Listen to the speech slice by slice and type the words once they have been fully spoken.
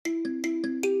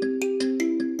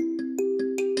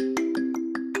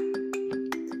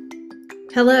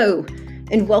Hello,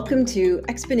 and welcome to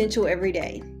Exponential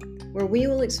Everyday, where we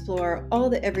will explore all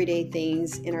the everyday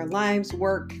things in our lives,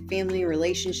 work, family, and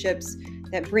relationships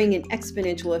that bring an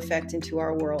exponential effect into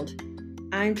our world.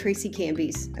 I'm Tracy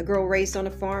Cambies, a girl raised on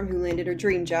a farm who landed her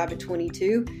dream job at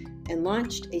 22 and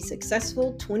launched a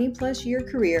successful 20-plus year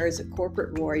career as a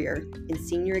corporate warrior and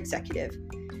senior executive,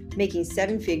 making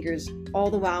 7 figures, all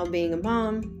the while being a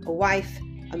mom, a wife,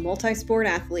 a multi-sport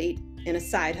athlete, and a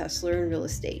side hustler in real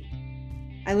estate.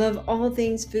 I love all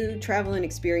things food, travel, and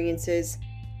experiences,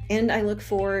 and I look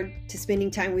forward to spending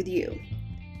time with you.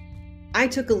 I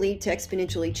took a leap to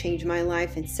exponentially change my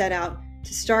life and set out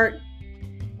to start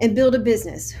and build a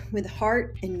business with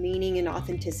heart and meaning and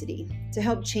authenticity to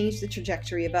help change the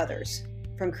trajectory of others.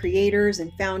 From creators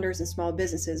and founders and small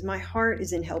businesses, my heart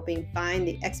is in helping find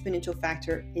the exponential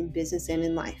factor in business and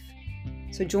in life.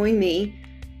 So join me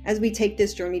as we take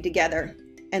this journey together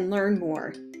and learn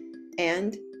more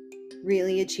and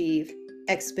really achieve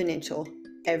exponential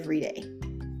every day.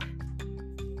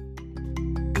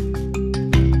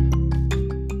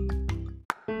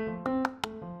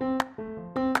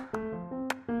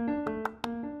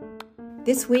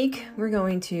 This week, we're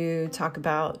going to talk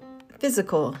about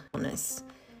physical wellness.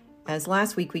 As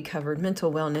last week we covered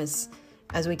mental wellness,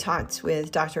 as we talked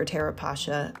with Dr. Tara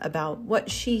Pasha about what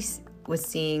she was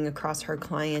seeing across her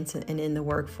clients and in the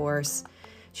workforce.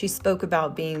 She spoke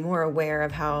about being more aware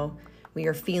of how we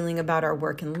are feeling about our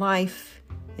work and life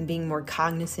and being more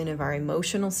cognizant of our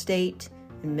emotional state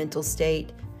and mental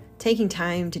state, taking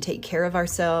time to take care of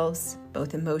ourselves,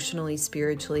 both emotionally,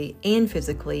 spiritually, and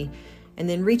physically, and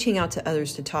then reaching out to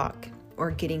others to talk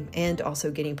or getting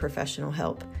professional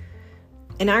help.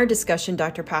 In our discussion,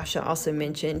 Dr. Pasha also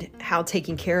mentioned how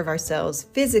taking care of ourselves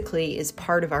physically is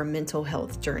part of our mental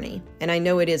health journey. And I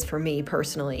know it is for me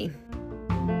personally.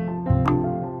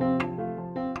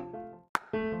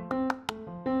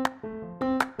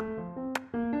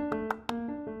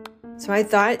 So I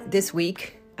thought this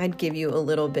week I'd give you a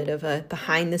little bit of a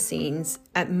behind the scenes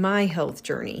at my health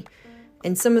journey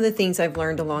and some of the things I've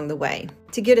learned along the way.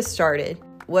 To get us started,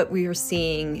 what we are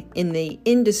seeing in the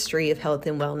industry of health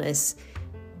and wellness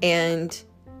and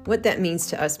what that means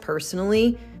to us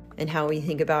personally and how we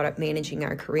think about managing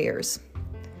our careers.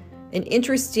 An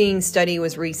interesting study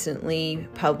was recently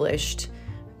published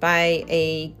by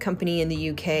a company in the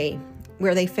UK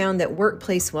where they found that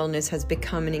workplace wellness has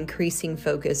become an increasing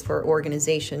focus for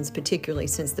organizations, particularly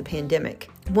since the pandemic.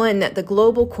 One, that the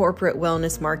global corporate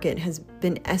wellness market has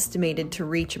been estimated to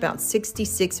reach about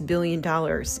 $66 billion in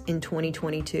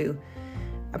 2022.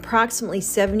 Approximately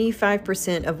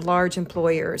 75% of large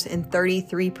employers and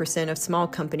 33% of small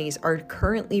companies are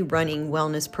currently running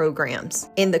wellness programs.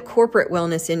 And the corporate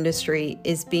wellness industry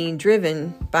is being driven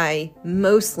by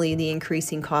mostly the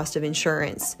increasing cost of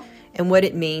insurance and what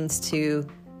it means to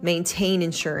maintain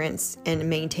insurance and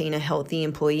maintain a healthy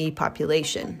employee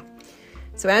population.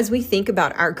 So as we think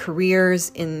about our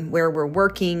careers and where we're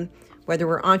working, whether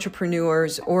we're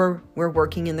entrepreneurs or we're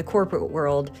working in the corporate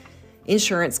world,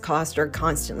 insurance costs are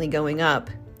constantly going up.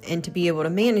 And to be able to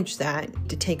manage that,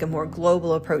 to take a more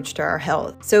global approach to our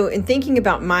health. So in thinking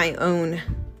about my own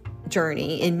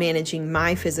journey in managing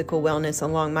my physical wellness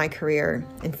along my career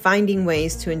and finding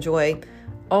ways to enjoy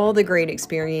all the great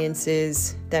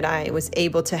experiences that I was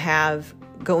able to have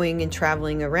going and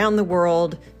traveling around the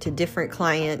world to different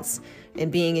clients and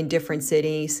being in different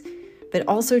cities, but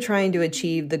also trying to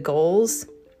achieve the goals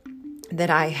that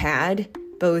I had,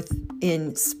 both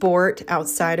in sport,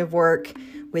 outside of work,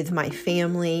 with my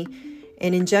family,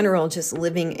 and in general, just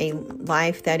living a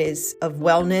life that is of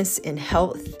wellness and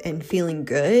health and feeling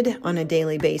good on a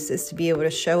daily basis, to be able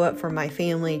to show up for my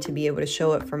family, to be able to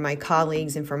show up for my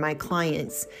colleagues and for my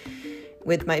clients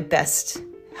with my best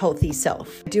healthy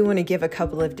self. I do want to give a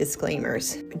couple of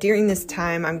disclaimers. During this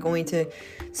time, I'm going to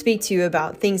speak to you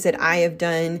about things that I have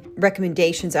done,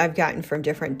 recommendations I've gotten from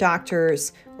different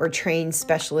doctors or trained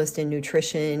specialists in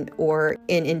nutrition or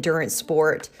in endurance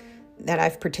sport that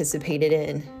I've participated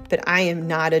in. But I am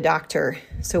not a doctor.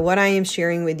 So what I am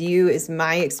sharing with you is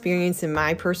my experience and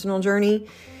my personal journey.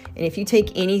 And if you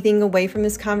take anything away from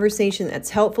this conversation that's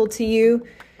helpful to you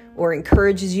or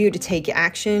encourages you to take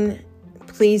action,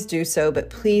 please do so. But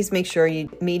please make sure you're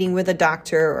meeting with a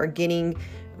doctor or getting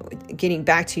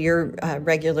back to your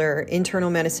regular internal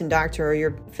medicine doctor or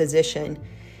your physician.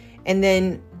 And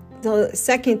then the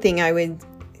second thing I would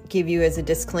give you as a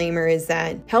disclaimer is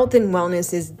that health and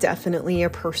wellness is definitely a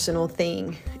personal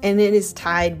thing, and it is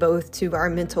tied both to our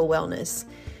mental wellness.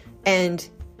 And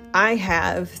I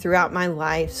have throughout my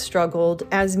life struggled,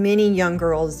 as many young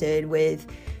girls did, with,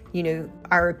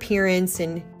 our appearance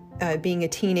and being a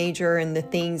teenager and the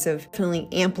things of feeling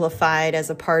amplified as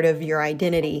a part of your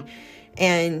identity.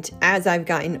 And as I've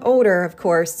gotten older, of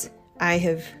course, I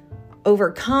have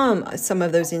overcome some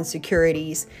of those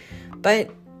insecurities.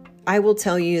 But I will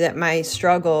tell you that my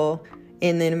struggle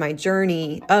and then my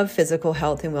journey of physical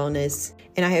health and wellness,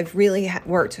 and I have really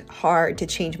worked hard to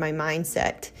change my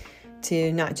mindset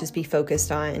to not just be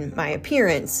focused on my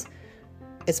appearance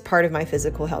as part of my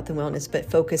physical health and wellness, but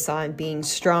focus on being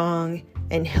strong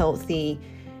and healthy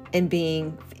and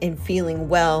feeling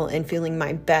well and feeling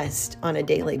my best on a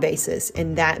daily basis,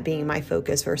 and that being my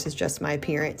focus versus just my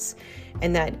appearance.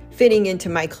 And that fitting into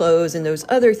my clothes and those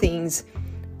other things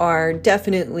are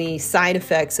definitely side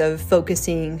effects of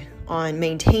focusing on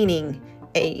maintaining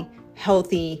a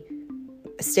healthy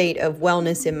state of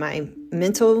wellness in my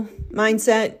mental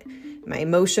mindset, my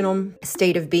emotional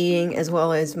state of being, as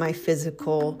well as my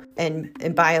physical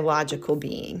and biological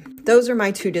being. Those are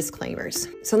my 2 disclaimers.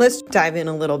 So let's dive in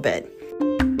a little bit.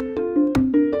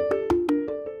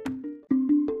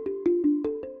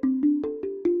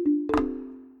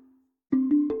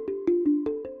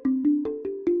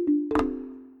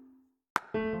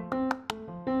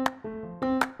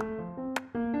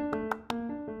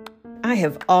 I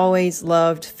have always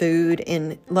loved food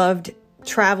and loved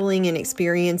traveling and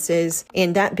experiences,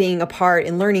 and that being a part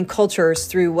and learning cultures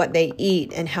through what they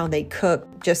eat and how they cook,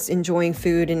 just enjoying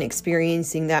food and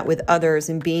experiencing that with others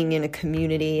and being in a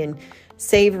community and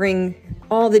savoring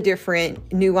all the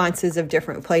different nuances of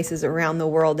different places around the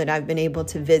world that I've been able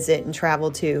to visit and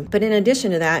travel to. But in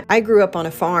addition to that, I grew up on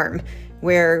a farm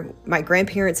where my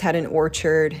grandparents had an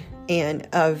orchard and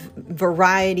a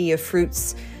variety of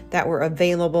fruits that were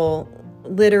available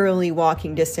literally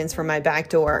walking distance from my back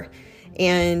door.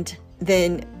 And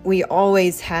then we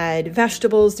always had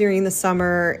vegetables during the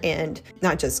summer, and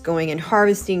not just going and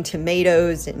harvesting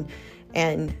tomatoes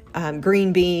and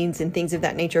green beans and things of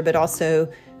that nature, but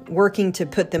also working to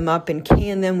put them up and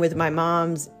can them with my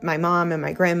mom and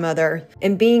my grandmother,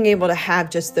 and being able to have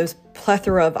just those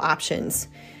plethora of options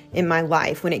in my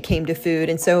life when it came to food.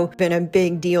 And so it's been a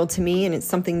big deal to me, and it's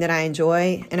something that I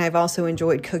enjoy, and I've also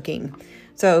enjoyed cooking.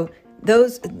 So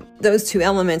those 2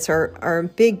 elements are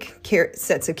big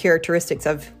sets of characteristics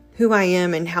of who I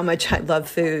am and how much I love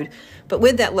food. But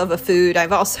with that love of food,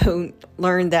 I've also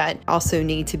learned that I also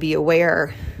need to be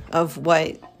aware of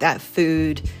what that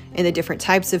food and the different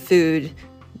types of food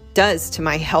does to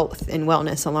my health and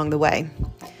wellness along the way.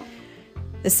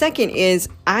 The second is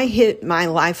I hit my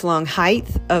lifelong height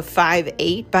of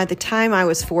 5'8" by the time I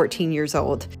was 14 years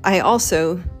old. I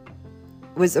also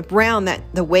was around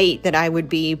the weight that I would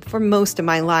be for most of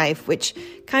my life, which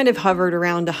kind of hovered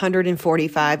around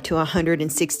 145 to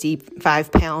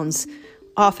 165 pounds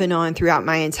off and on throughout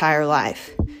my entire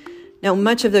life. Now,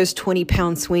 much of those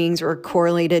 20-pound swings were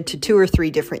correlated to 2 or 3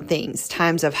 different things: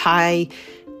 times of high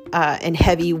and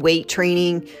heavy weight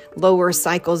training, lower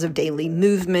cycles of daily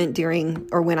movement during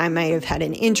or when I may have had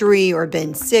an injury or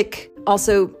been sick.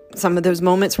 Also, some of those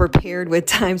moments were paired with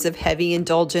times of heavy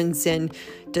indulgence in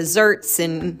desserts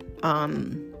and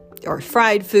or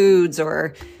fried foods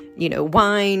or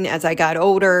wine as I got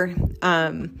older.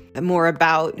 More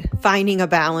about finding a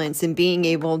balance and being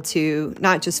able to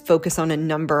not just focus on a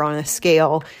number on a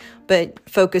scale, but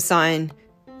focus on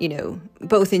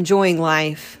both enjoying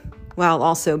life while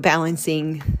also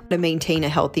balancing to maintain a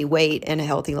healthy weight and a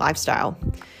healthy lifestyle.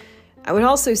 I would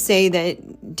also say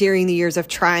that during the years of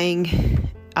trying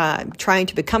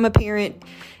to become a parent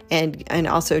and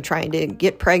also trying to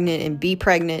get pregnant and be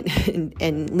pregnant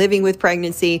and living with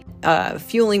pregnancy,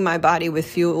 fueling my body with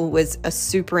fuel was a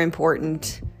super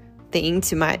important thing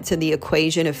to the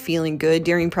equation of feeling good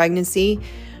during pregnancy.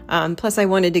 Plus, I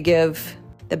wanted to give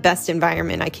the best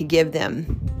environment I could give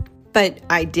them. But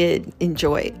I did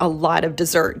enjoy a lot of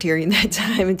dessert during that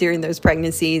time and during those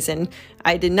pregnancies. And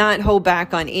I did not hold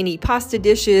back on any pasta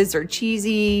dishes or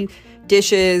cheesy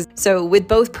dishes. So with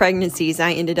both pregnancies,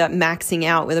 I ended up maxing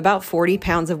out with about 40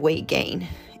 pounds of weight gain.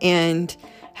 And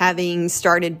having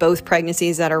started both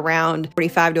pregnancies at around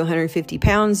 45 to 150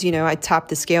 pounds, I topped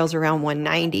the scales around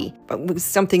 190. But it was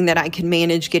something that I could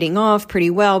manage getting off pretty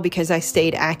well because I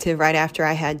stayed active right after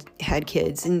I had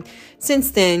kids. And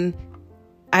since then,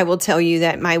 I will tell you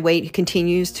that my weight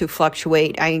continues to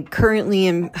fluctuate. I currently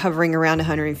am hovering around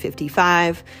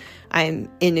 155. I'm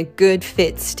in a good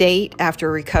fit state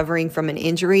after recovering from an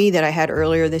injury that I had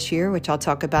earlier this year, which I'll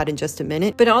talk about in just a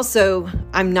minute. But also,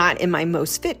 I'm not in my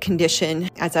most fit condition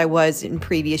as I was in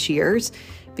previous years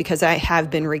because I have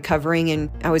been recovering and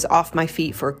I was off my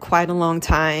feet for quite a long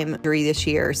time this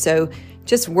year. So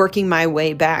just working my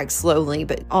way back slowly,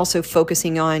 but also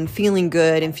focusing on feeling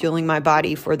good and fueling my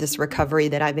body for this recovery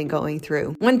that I've been going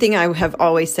through. One thing I have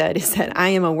always said is that I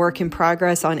am a work in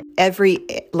progress on every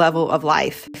level of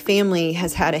life. Family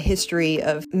has had a history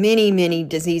of many, many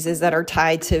diseases that are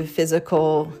tied to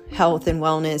physical health and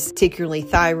wellness, particularly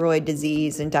thyroid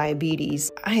disease and diabetes.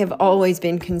 I have always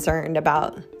been concerned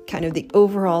about kind of the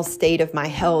overall state of my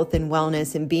health and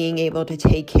wellness and being able to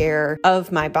take care of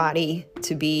my body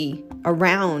to be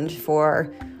around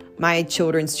for my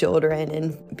children's children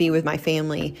and be with my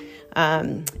family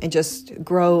and just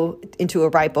grow into a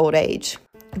ripe old age.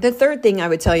 The third thing I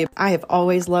would tell you, I have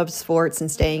always loved sports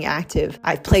and staying active.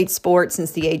 I've played sports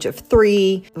since the age of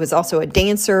 3. I was also a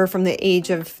dancer from the age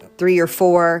of 3 or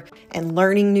 4 and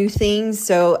learning new things.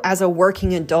 So as a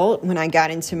working adult, when I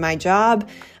got into my job,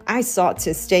 I sought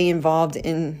to stay involved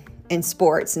in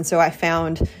sports. And so I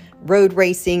found road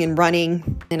racing and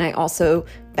running, and I also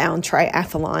found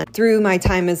triathlon. Through my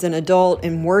time as an adult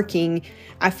and working,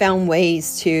 I found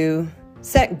ways to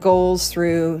set goals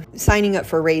through signing up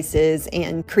for races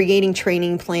and creating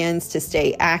training plans to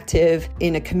stay active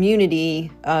in a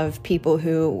community of people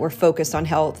who were focused on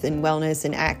health and wellness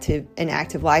and active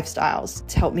lifestyles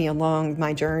to help me along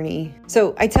my journey.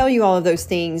 So I tell you all of those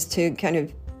things to kind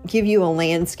of give you a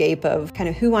landscape of kind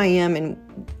of who I am and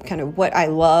kind of what I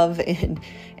love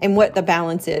and what the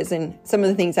balance is. And some of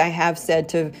the things I have said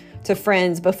to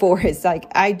friends before is like,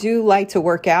 I do like to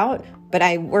work out, but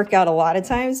I work out a lot of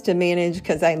times to manage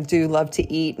because I do love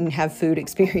to eat and have food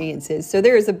experiences. So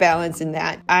there is a balance in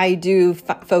that. I do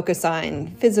focus on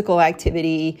physical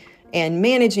activity and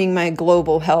managing my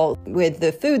global health with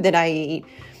the food that I eat,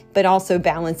 but also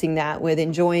balancing that with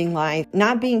enjoying life,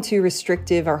 not being too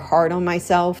restrictive or hard on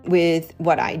myself with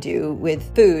what I do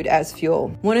with food as fuel.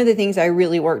 One of the things I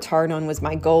really worked hard on was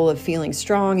my goal of feeling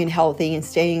strong and healthy and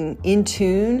staying in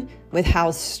tune with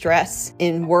how stress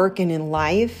in work and in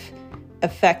life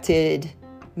affected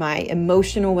my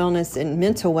emotional wellness and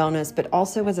mental wellness, but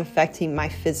also was affecting my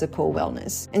physical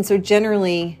wellness. And so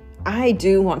generally, I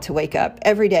do want to wake up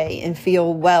every day and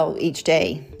feel well each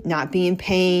day, not be in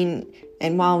pain.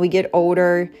 And while we get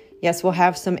older, yes, we'll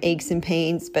have some aches and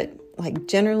pains, but like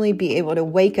generally be able to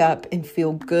wake up and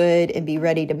feel good and be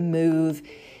ready to move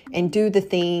and do the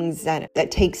things that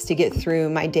takes to get through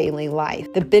my daily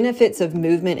life. The benefits of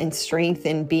movement and strength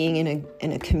and being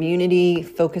in a community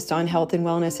focused on health and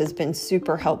wellness has been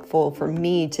super helpful for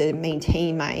me to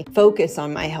maintain my focus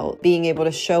on my health, being able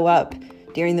to show up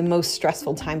during the most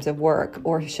stressful times of work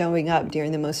or showing up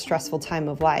during the most stressful time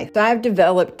of life. So I've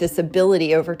developed this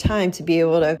ability over time to be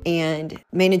able to, and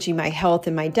managing my health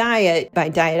and my diet. By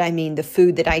diet, I mean the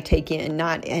food that I take in,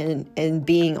 not and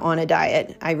being on a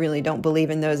diet. I really don't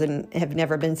believe in those and have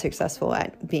never been successful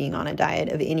at being on a diet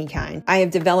of any kind. I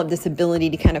have developed this ability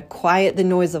to kind of quiet the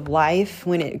noise of life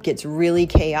when it gets really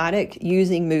chaotic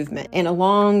using movement. And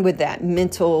along with that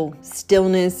mental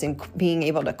stillness and being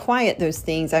able to quiet those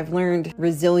things, I've learned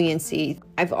resiliency.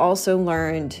 I've also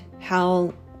learned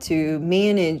how to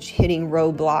manage hitting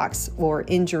roadblocks or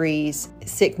injuries,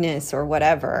 sickness, or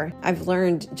whatever. I've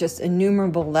learned just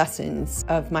innumerable lessons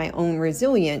of my own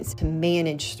resilience to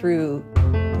manage through.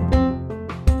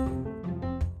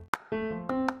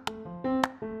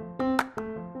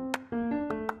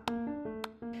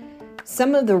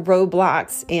 Some of the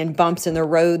roadblocks and bumps in the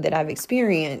road that I've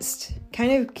experienced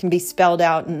kind of can be spelled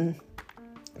out in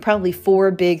probably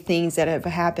 4 big things that have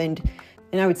happened,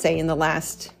 and I would say in the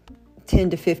last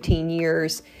 10 to 15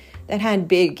 years that had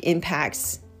big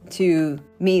impacts to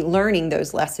me learning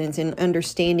those lessons and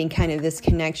understanding kind of this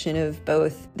connection of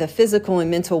both the physical and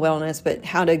mental wellness, but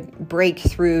how to break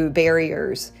through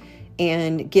barriers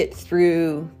and get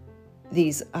through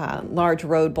these large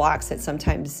roadblocks that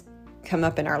sometimes come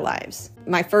up in our lives.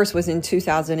 My first was in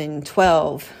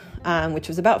 2012, which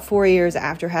was about 4 years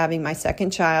after having my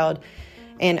second child.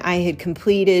 And I had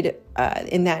completed,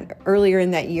 earlier in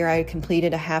that year, I had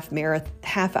completed a half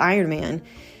Ironman.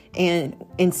 And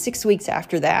in 6 weeks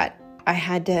after that, I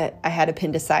had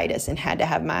appendicitis and had to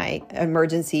have my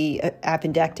emergency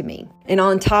appendectomy. And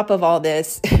on top of all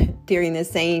this, during the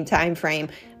same time frame,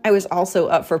 I was also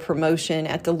up for promotion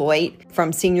at Deloitte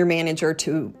from senior manager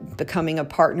to becoming a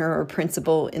partner or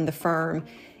principal in the firm.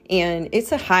 And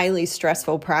it's a highly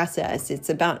stressful process. It's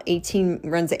about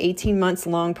runs an 18 months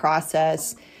long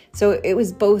process. So it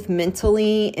was both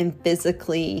mentally and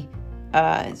physically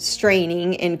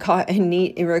straining and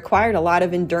it required a lot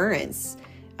of endurance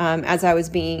as I was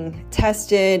being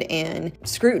tested and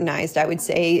scrutinized, I would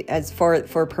say, as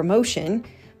for promotion,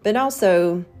 but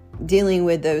also dealing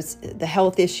with the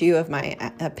health issue of my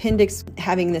appendix,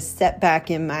 having this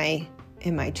setback in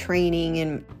my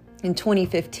training in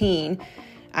 2015,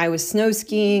 I was snow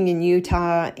skiing in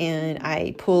Utah and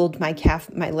I pulled my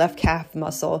left calf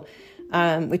muscle,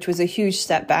 which was a huge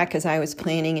setback because I was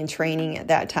planning and training at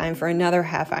that time for another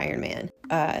half Ironman.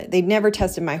 They'd never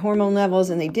tested my hormone levels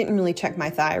and they didn't really check my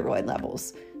thyroid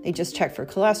levels. They just checked for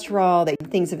cholesterol,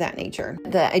 things of that nature.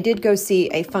 I did go see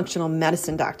a functional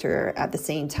medicine doctor at the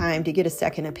same time to get a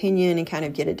second opinion and kind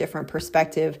of get a different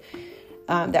perspective.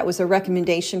 That was a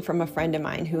recommendation from a friend of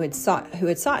mine who had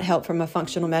sought help from a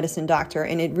functional medicine doctor,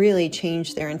 and it really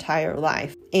changed their entire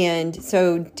life. And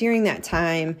so during that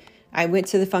time, I went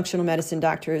to the functional medicine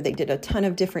doctor. They did a ton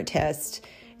of different tests,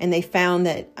 and they found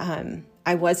that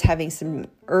I was having some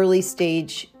early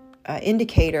stage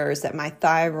indicators that my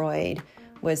thyroid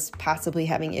was possibly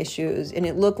having issues. And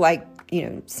it looked like,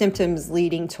 symptoms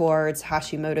leading towards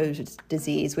Hashimoto's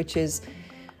disease, which is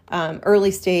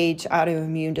early stage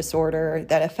autoimmune disorder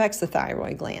that affects the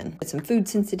thyroid gland. Some food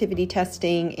sensitivity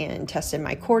testing and tested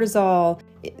my cortisol.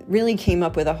 It really came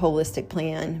up with a holistic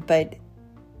plan, but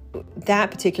that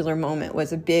particular moment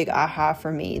was a big aha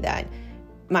for me that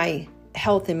my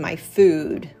health and my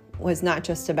food was not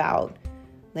just about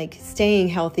like staying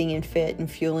healthy and fit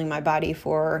and fueling my body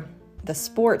for the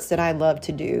sports that I love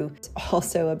to do. It's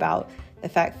also about the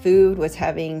fact food was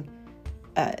having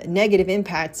negative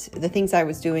impacts. The things I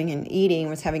was doing and eating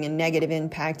was having a negative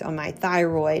impact on my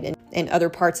thyroid and other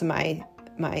parts of my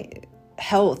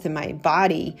health and my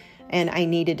body. And I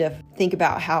needed to think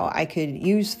about how I could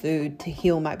use food to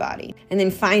heal my body. And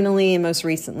then finally, and most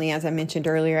recently, as I mentioned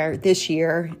earlier,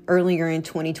 earlier in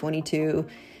 2022,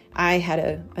 I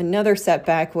had another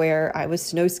setback where I was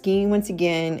snow skiing once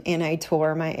again and I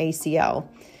tore my ACL.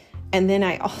 And then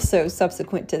I also,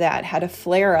 subsequent to that, had a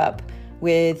flare up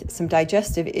with some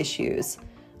digestive issues.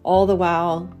 All the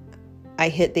while, I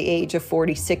hit the age of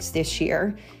 46 this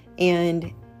year.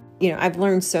 And, I've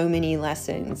learned so many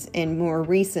lessons. And more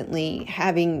recently,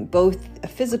 having both a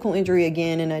physical injury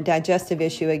again and a digestive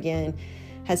issue again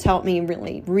has helped me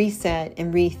really reset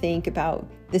and rethink about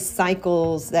the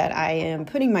cycles that I am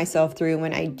putting myself through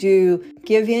when I do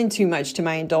give in too much to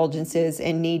my indulgences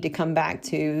and need to come back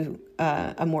to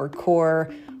a more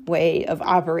core way of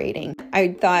operating. I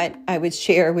thought I would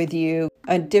share with you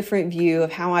a different view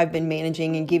of how I've been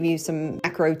managing and give you some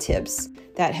macro tips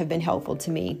that have been helpful to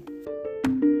me.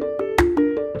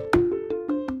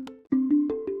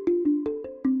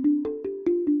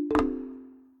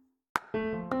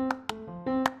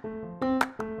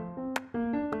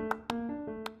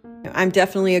 I'm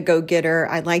definitely a go-getter.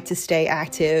 I like to stay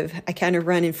active. I kind of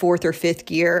run in fourth or fifth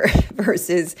gear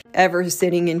versus ever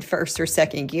sitting in first or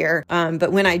second gear.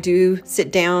 But when I do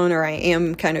sit down or I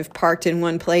am kind of parked in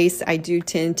one place, I do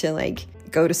tend to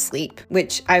go to sleep,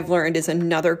 which I've learned is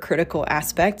another critical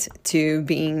aspect to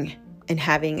being and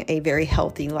having a very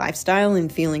healthy lifestyle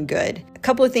and feeling good. A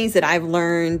couple of things that I've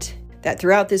learned that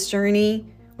throughout this journey,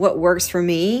 what works for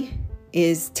me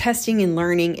is testing and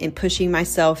learning and pushing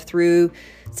myself through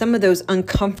some of those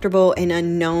uncomfortable and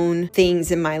unknown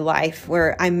things in my life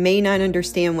where I may not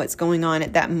understand what's going on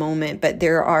at that moment, but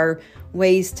there are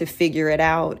ways to figure it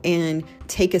out and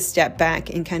take a step back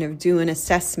and kind of do an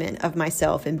assessment of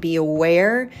myself and be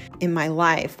aware in my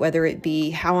life, whether it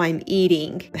be how I'm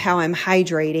eating, how I'm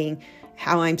hydrating,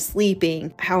 how I'm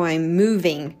sleeping, how I'm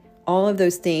moving, all of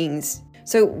those things.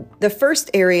 So the first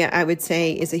area I would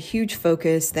say is a huge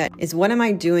focus that is what am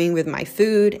I doing with my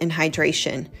food and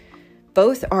hydration?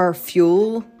 Both are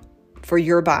fuel for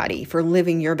your body, for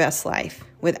living your best life.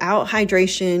 Without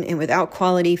hydration and without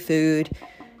quality food,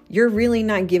 you're really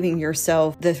not giving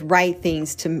yourself the right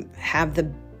things to have the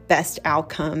best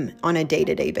outcome on a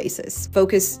day-to-day basis.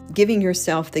 Focus giving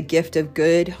yourself the gift of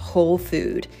good, whole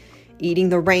food, eating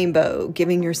the rainbow,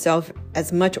 giving yourself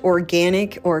as much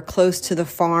organic or close to the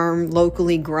farm,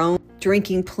 locally grown,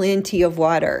 drinking plenty of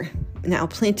water. Now,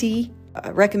 plenty,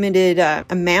 recommended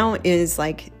amount is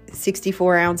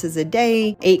 64 ounces a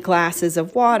day, 8 glasses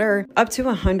of water, up to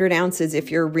 100 ounces if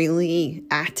you're really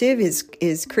active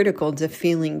is critical to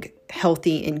feeling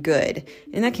healthy and good.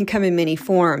 And that can come in many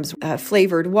forms,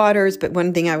 flavored waters. But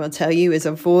one thing I will tell you is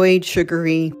avoid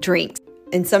sugary drinks.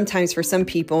 And sometimes for some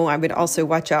people, I would also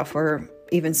watch out for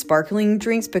even sparkling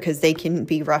drinks because they can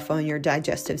be rough on your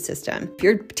digestive system. If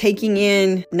you're taking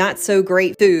in not so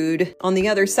great food, on the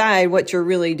other side, what you're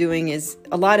really doing is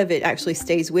a lot of it actually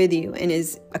stays with you and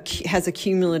has a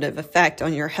cumulative effect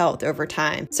on your health over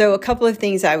time. So a couple of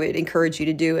things I would encourage you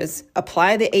to do is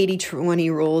apply the 80-20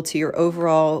 rule to your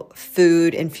overall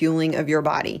food and fueling of your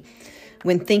body.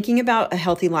 When thinking about a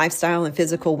healthy lifestyle and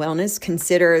physical wellness,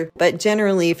 but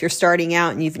generally if you're starting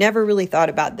out and you've never really thought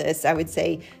about this, I would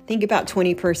say think about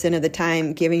 20% of the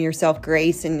time giving yourself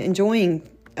grace and enjoying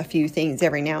a few things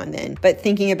every now and then, but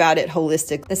thinking about it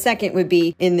holistic. The second would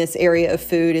be in this area of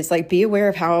food is like, be aware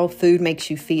of how food makes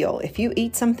you feel. If you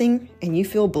eat something and you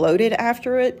feel bloated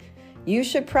after it, you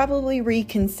should probably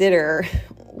reconsider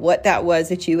what that was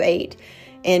that you ate.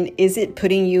 And is it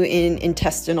putting you in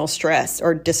intestinal stress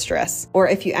or distress? Or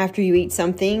if you, after you eat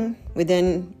something,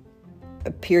 within a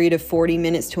period of 40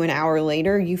 minutes to an hour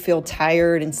later, you feel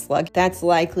tired and sluggish, that's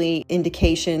likely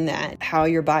indication that how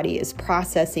your body is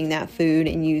processing that food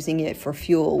and using it for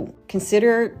fuel.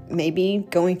 Consider maybe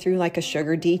going through like a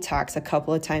sugar detox a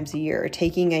couple of times a year,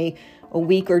 taking a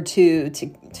week or two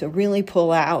to really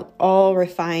pull out all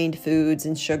refined foods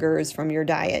and sugars from your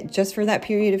diet just for that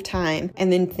period of time,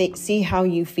 and then see how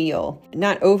you feel.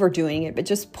 Not overdoing it, but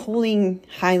just pulling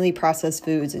highly processed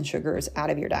foods and sugars out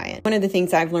of your diet. One of the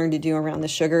things I've learned to do around the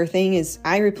sugar thing is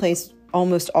I replace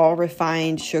almost all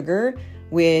refined sugar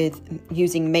with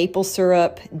using maple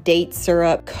syrup, date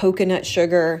syrup, coconut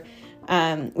sugar,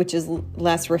 which is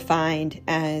less refined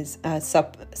as a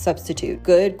substitute.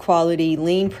 Good quality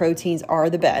lean proteins are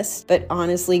the best, but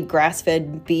honestly,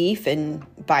 grass-fed beef and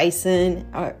bison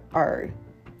are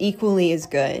equally as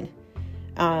good.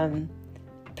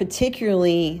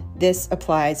 Particularly, this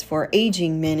applies for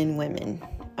aging men and women,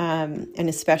 and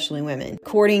especially women.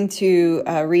 According to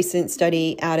a recent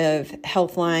study out of Web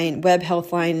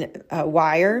Healthline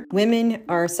Wire, women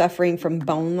are suffering from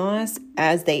bone loss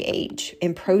as they age,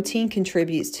 and protein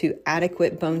contributes to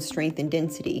adequate bone strength and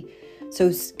density.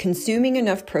 So consuming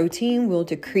enough protein will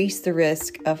decrease the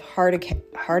risk of heart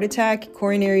attack,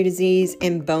 coronary disease,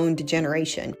 and bone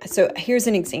degeneration. So here's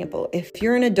an example. If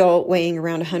you're an adult weighing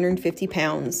around 150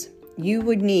 pounds, you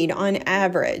would need, on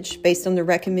average, based on the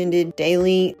recommended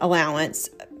daily allowance,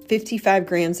 55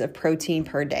 grams of protein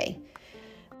per day,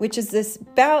 which is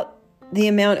about the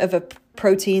amount of a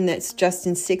protein that's just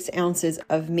in 6 ounces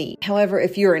of meat. However,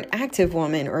 if you're an active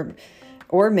woman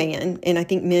or man, and I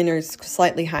think men are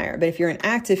slightly higher, but if you're an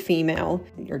active female,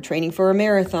 you're training for a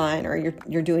marathon, or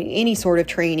you're doing any sort of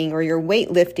training, or you're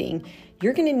weightlifting,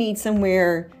 you're going to need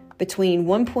somewhere between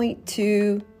 1.2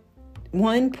 to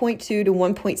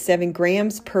 1.7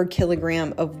 grams per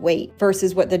kilogram of weight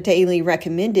versus what the daily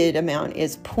recommended amount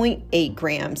is 0.8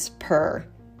 grams per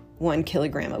 1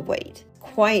 kilogram of weight.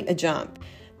 Quite a jump.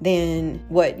 Then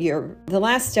the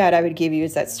last stat I would give you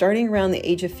is that starting around the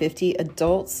age of 50,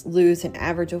 adults lose an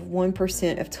average of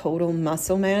 1% of total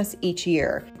muscle mass each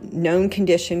year, known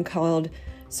condition called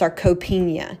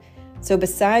sarcopenia. So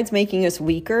besides making us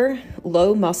weaker,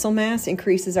 low muscle mass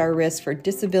increases our risk for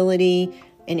disability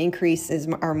and increases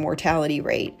our mortality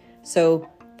rate. So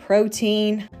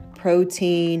protein,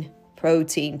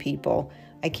 people.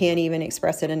 I can't even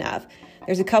express it enough.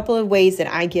 There's a couple of ways that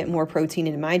I get more protein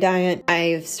in my diet.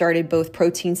 I've started both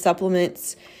protein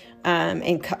supplements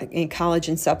and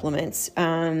collagen supplements.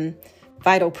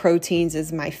 Vital Proteins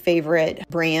is my favorite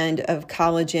brand of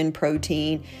collagen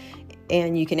protein,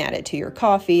 and you can add it to your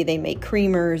coffee. They make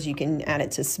creamers. You can add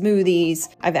it to smoothies.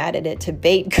 I've added it to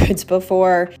baked goods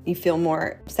before. You feel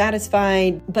more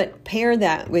satisfied, but pair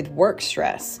that with work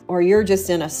stress, or you're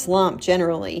just in a slump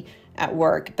generally at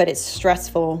work, but it's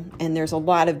stressful and there's a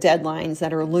lot of deadlines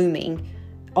that are looming.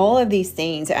 All of these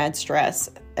things add stress.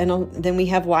 And then we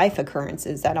have life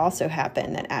occurrences that also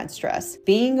happen that add stress.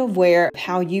 Being aware of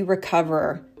how you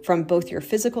recover from both your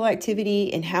physical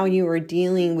activity and how you are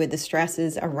dealing with the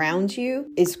stresses around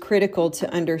you is critical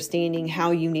to understanding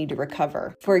how you need to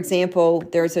recover. For example,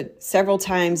 there's several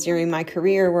times during my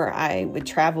career where I would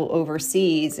travel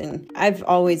overseas, and I've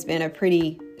always been a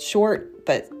pretty short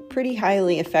but pretty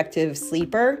highly effective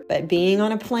sleeper. But being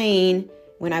on a plane,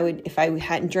 if I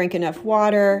hadn't drank enough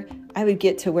water, I would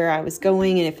get to where I was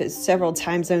going, and if it's several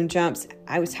time zone jumps,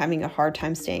 I was having a hard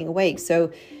time staying awake.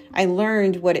 So I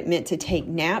learned what it meant to take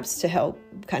naps to help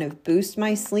kind of boost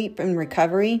my sleep and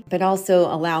recovery, but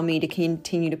also allow me to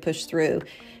continue to push through,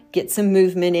 get some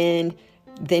movement in,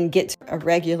 then get to a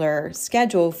regular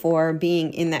schedule for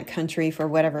being in that country for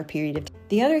whatever period of time.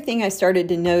 The other thing I started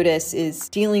to notice is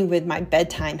dealing with my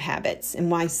bedtime habits and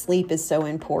why sleep is so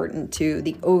important to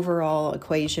the overall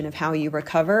equation of how you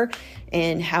recover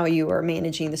and how you are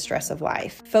managing the stress of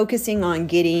life. Focusing on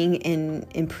getting and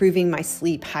improving my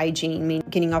sleep hygiene, meaning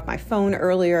getting off my phone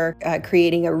earlier,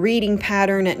 creating a reading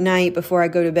pattern at night before I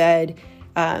go to bed.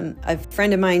 A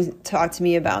friend of mine talked to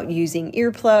me about using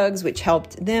earplugs, which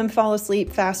helped them fall asleep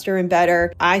faster and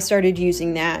better. I started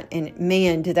using that, and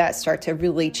man, did that start to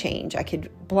really change. I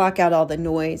could block out all the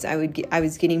noise. I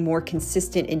was getting more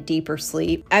consistent and deeper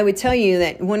sleep. I would tell you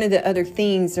that one of the other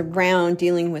things around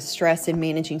dealing with stress and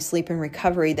managing sleep and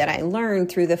recovery that I learned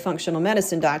through the functional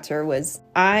medicine doctor was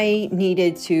I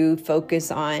needed to focus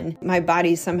on my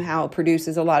body somehow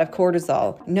produces a lot of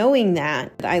cortisol. Knowing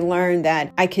that, I learned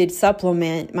that I could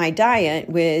supplement my diet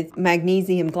with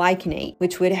magnesium glycinate,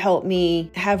 which would help me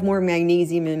have more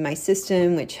magnesium in my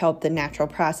system, which helped the natural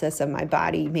process of my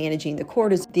body managing the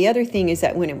cortisol. The other thing is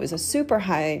that when it was a super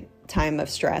high time of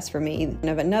stress for me, I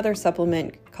have another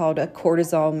supplement called a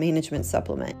cortisol management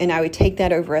supplement. And I would take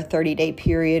that over a 30-day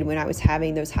period when I was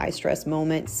having those high stress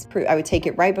moments. I would take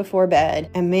it right before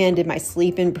bed, and man, did my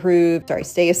sleep improve.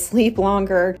 Stay asleep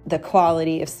longer. The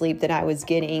quality of sleep that I was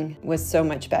getting was so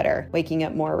much better. Waking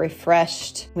up more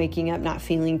refreshed, waking up not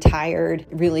feeling tired,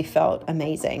 really felt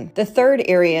amazing. The third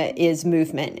area is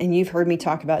movement. And you've heard me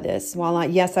talk about this. While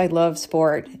yes, I love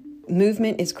sport,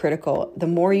 movement is critical. The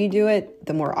more you do it,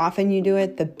 the more often you do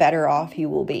it, the better off you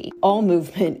will be. All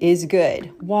movement is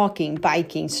good. Walking,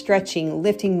 biking, stretching,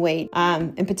 lifting weight,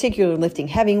 in particular lifting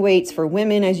heavy weights for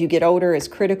women as you get older is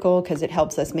critical because it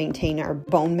helps us maintain our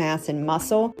bone mass and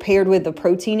muscle. Paired with the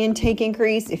protein intake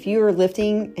increase, if you are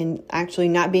lifting and actually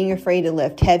not being afraid to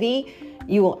lift heavy,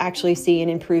 you will actually see an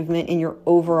improvement in your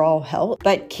overall health.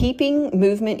 But keeping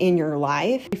movement in your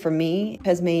life, for me,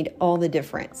 has made all the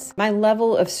difference. My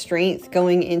level of strength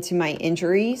going into my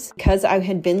injuries, because I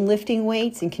had been lifting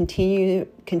weights and continue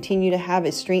to have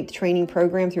a strength training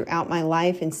program throughout my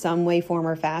life in some way, form,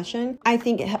 or fashion, I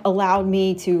think it allowed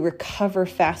me to recover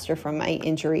faster from my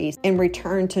injuries and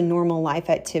return to normal life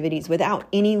activities without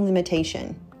any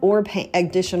limitation or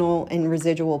additional and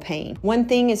residual pain. One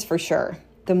thing is for sure,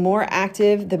 the more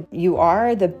active you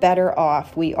are, the better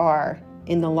off we are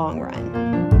in the long run.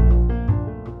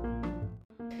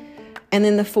 And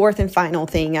then the fourth and final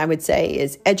thing I would say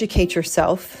is educate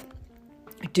yourself.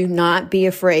 Do not be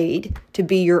afraid to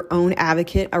be your own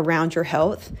advocate around your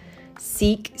health.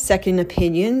 Seek second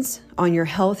opinions on your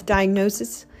health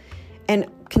diagnosis and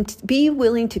be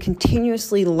willing to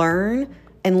continuously learn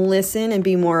and listen and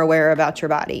be more aware about your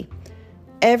body.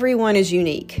 Everyone is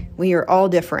unique. We are all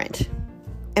different.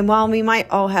 And while we might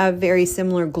all have very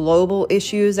similar global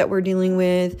issues that we're dealing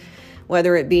with,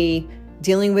 whether it be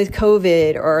dealing with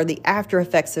COVID or the after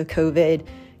effects of COVID,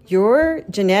 your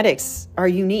genetics are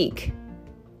unique.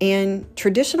 And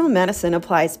traditional medicine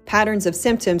applies patterns of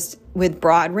symptoms with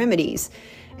broad remedies.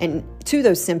 And to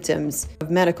those symptoms,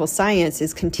 medical science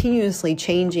is continuously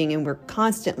changing and we're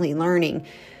constantly learning.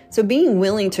 So being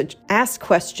willing to ask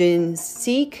questions,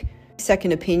 seek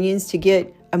second opinions to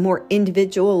get a more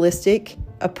individualistic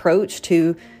approach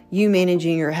to you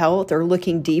managing your health or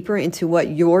looking deeper into what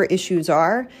your issues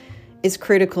are is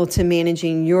critical to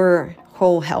managing your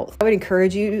whole health. I would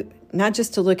encourage you not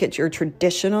just to look at your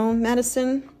traditional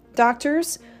medicine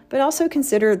doctors, but also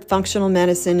consider functional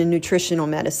medicine and nutritional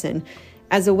medicine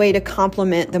as a way to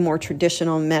complement the more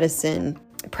traditional medicine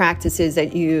practices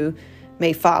that you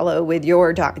may follow with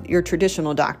your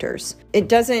traditional doctors. It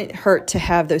doesn't hurt to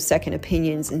have those second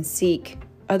opinions and seek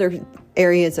other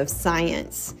areas of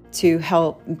science to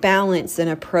help balance an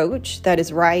approach that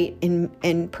is right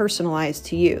and personalized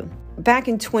to you. Back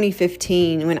in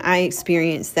 2015, when I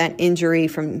experienced that injury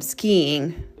from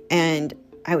skiing, and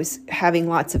I was having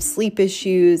lots of sleep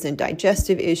issues and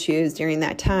digestive issues during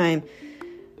that time,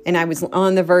 and I was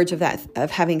on the verge of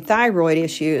having thyroid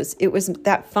issues, it was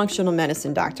that functional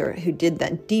medicine doctor who did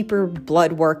that deeper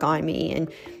blood work on me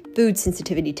and food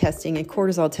sensitivity testing and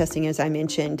cortisol testing, as I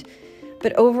mentioned.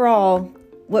 But overall,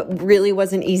 what really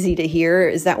wasn't easy to hear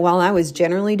is that while I was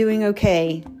generally doing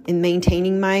okay in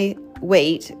maintaining my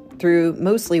weight through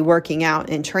mostly working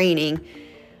out and training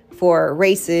for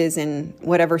races and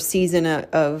whatever season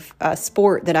of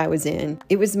sport that I was in,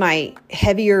 it was my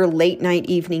heavier late night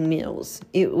evening meals.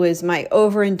 It was my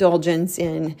overindulgence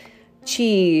in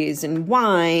cheese and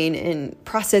wine and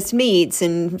processed meats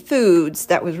and foods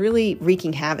that was really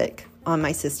wreaking havoc on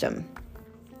my system.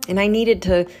 And I needed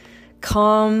to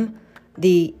calm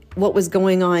what was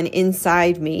going on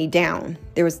inside me down.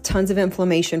 There was tons of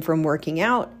inflammation from working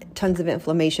out, tons of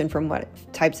inflammation from what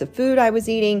types of food I was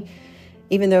eating.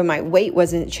 Even though my weight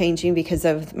wasn't changing because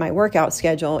of my workout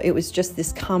schedule, it was just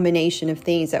this combination of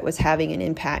things that was having an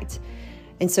impact.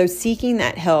 And so seeking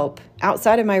that help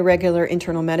outside of my regular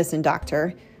internal medicine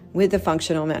doctor with the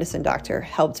functional medicine doctor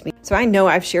helped me. So I know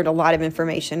I've shared a lot of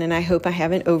information and I hope I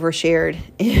haven't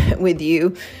overshared with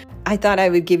you. I thought I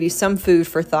would give you some food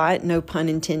for thought, no pun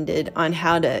intended, on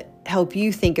how to help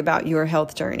you think about your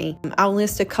health journey. I'll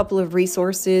list a couple of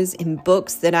resources and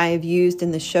books that I have used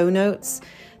in the show notes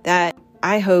that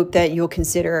I hope that you'll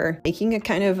consider making a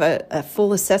kind of a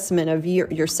full assessment of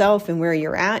yourself and where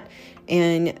you're at,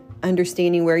 and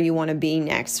understanding where you want to be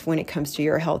next when it comes to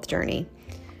your health journey.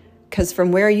 Because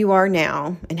from where you are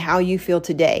now and how you feel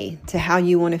today to how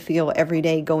you want to feel every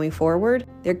day going forward,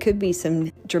 there could be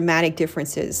some dramatic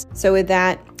differences. So with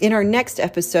that, in our next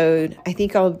episode, I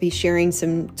think I'll be sharing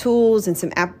some tools and some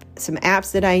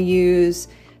apps that I use,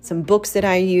 some books that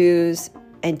I use,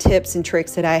 and tips and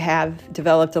tricks that I have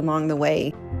developed along the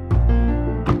way.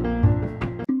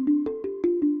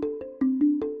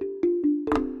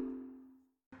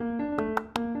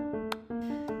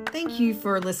 Thank you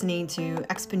for listening to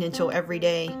Exponential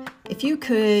Everyday. If you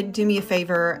could do me a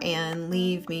favor and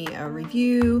leave me a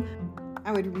review,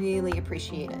 I would really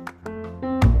appreciate it.